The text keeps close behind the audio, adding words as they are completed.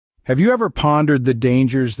Have you ever pondered the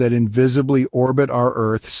dangers that invisibly orbit our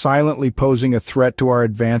Earth, silently posing a threat to our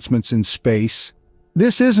advancements in space?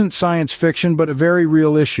 This isn't science fiction, but a very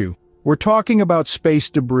real issue. We're talking about space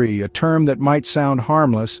debris, a term that might sound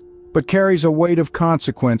harmless, but carries a weight of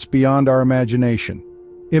consequence beyond our imagination.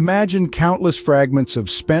 Imagine countless fragments of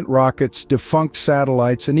spent rockets, defunct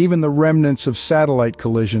satellites, and even the remnants of satellite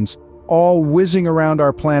collisions, all whizzing around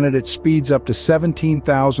our planet at speeds up to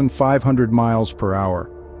 17,500 miles per hour.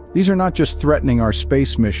 These are not just threatening our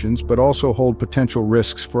space missions, but also hold potential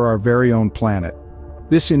risks for our very own planet.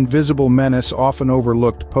 This invisible menace, often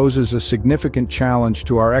overlooked, poses a significant challenge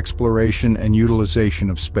to our exploration and utilization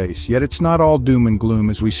of space. Yet it's not all doom and gloom.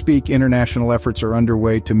 As we speak, international efforts are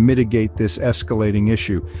underway to mitigate this escalating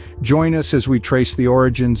issue. Join us as we trace the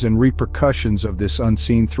origins and repercussions of this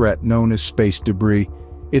unseen threat known as space debris.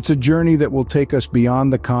 It's a journey that will take us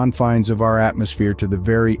beyond the confines of our atmosphere to the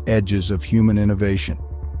very edges of human innovation.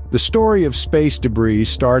 The story of space debris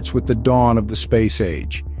starts with the dawn of the space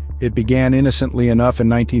age. It began innocently enough in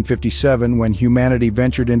 1957 when humanity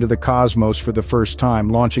ventured into the cosmos for the first time,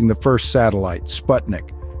 launching the first satellite,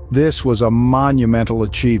 Sputnik. This was a monumental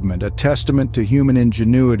achievement, a testament to human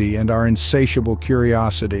ingenuity and our insatiable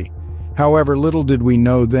curiosity. However, little did we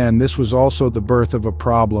know then, this was also the birth of a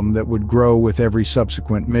problem that would grow with every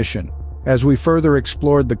subsequent mission. As we further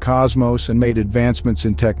explored the cosmos and made advancements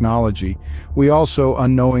in technology, we also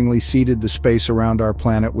unknowingly seeded the space around our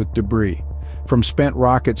planet with debris. From spent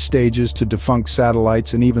rocket stages to defunct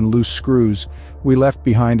satellites and even loose screws, we left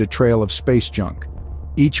behind a trail of space junk.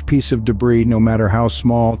 Each piece of debris, no matter how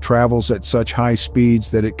small, travels at such high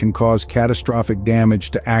speeds that it can cause catastrophic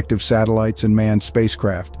damage to active satellites and manned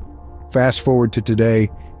spacecraft. Fast forward to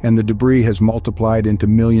today, and the debris has multiplied into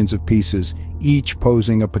millions of pieces, each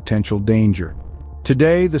posing a potential danger.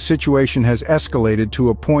 Today, the situation has escalated to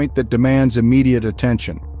a point that demands immediate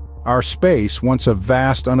attention. Our space, once a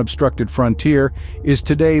vast, unobstructed frontier, is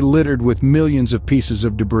today littered with millions of pieces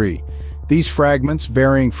of debris. These fragments,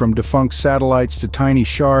 varying from defunct satellites to tiny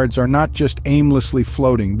shards, are not just aimlessly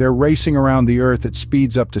floating, they're racing around the Earth at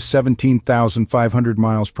speeds up to 17,500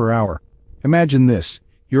 miles per hour. Imagine this: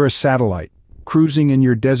 you're a satellite, cruising in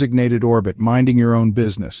your designated orbit, minding your own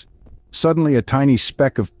business. Suddenly, a tiny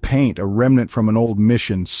speck of paint, a remnant from an old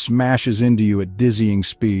mission, smashes into you at dizzying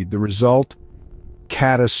speed. The result?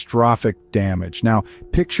 Catastrophic damage. Now,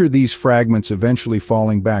 picture these fragments eventually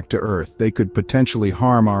falling back to Earth. They could potentially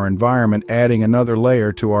harm our environment, adding another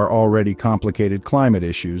layer to our already complicated climate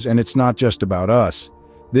issues. And it's not just about us.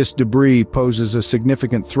 This debris poses a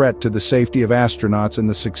significant threat to the safety of astronauts and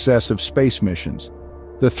the success of space missions.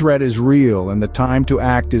 The threat is real, and the time to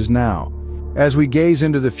act is now. As we gaze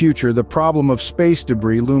into the future, the problem of space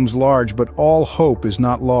debris looms large, but all hope is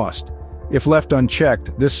not lost. If left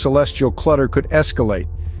unchecked, this celestial clutter could escalate,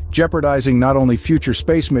 jeopardizing not only future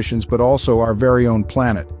space missions but also our very own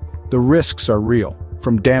planet. The risks are real,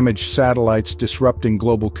 from damaged satellites disrupting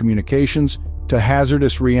global communications to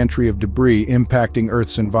hazardous re-entry of debris impacting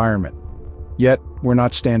Earth's environment. Yet, we're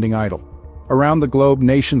not standing idle. Around the globe,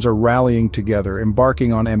 nations are rallying together,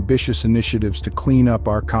 embarking on ambitious initiatives to clean up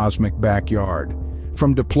our cosmic backyard.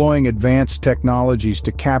 From deploying advanced technologies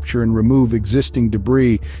to capture and remove existing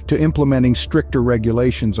debris to implementing stricter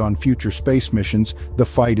regulations on future space missions, the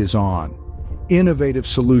fight is on. Innovative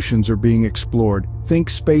solutions are being explored. Think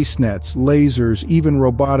space nets, lasers, even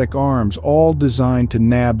robotic arms, all designed to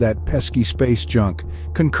nab that pesky space junk.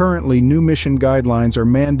 Concurrently, new mission guidelines are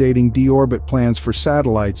mandating deorbit plans for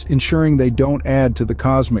satellites, ensuring they don't add to the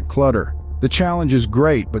cosmic clutter. The challenge is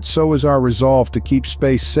great, but so is our resolve to keep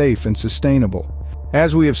space safe and sustainable.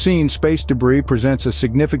 As we have seen, space debris presents a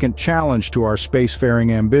significant challenge to our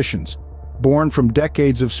spacefaring ambitions. Born from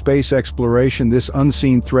decades of space exploration, this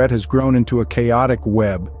unseen threat has grown into a chaotic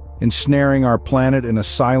web, ensnaring our planet in a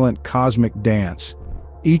silent cosmic dance.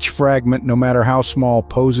 Each fragment, no matter how small,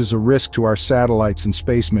 poses a risk to our satellites and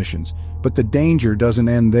space missions, but the danger doesn't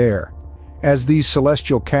end there. As these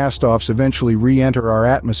celestial cast-offs eventually re-enter our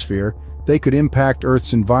atmosphere, they could impact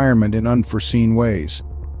Earth's environment in unforeseen ways.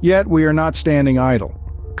 Yet we are not standing idle.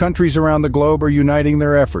 Countries around the globe are uniting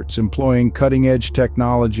their efforts, employing cutting-edge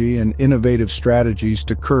technology and innovative strategies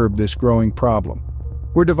to curb this growing problem.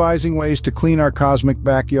 We're devising ways to clean our cosmic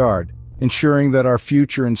backyard, ensuring that our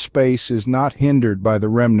future in space is not hindered by the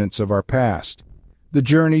remnants of our past. The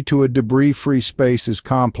journey to a debris-free space is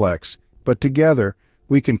complex, but together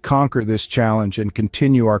we can conquer this challenge and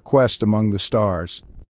continue our quest among the stars.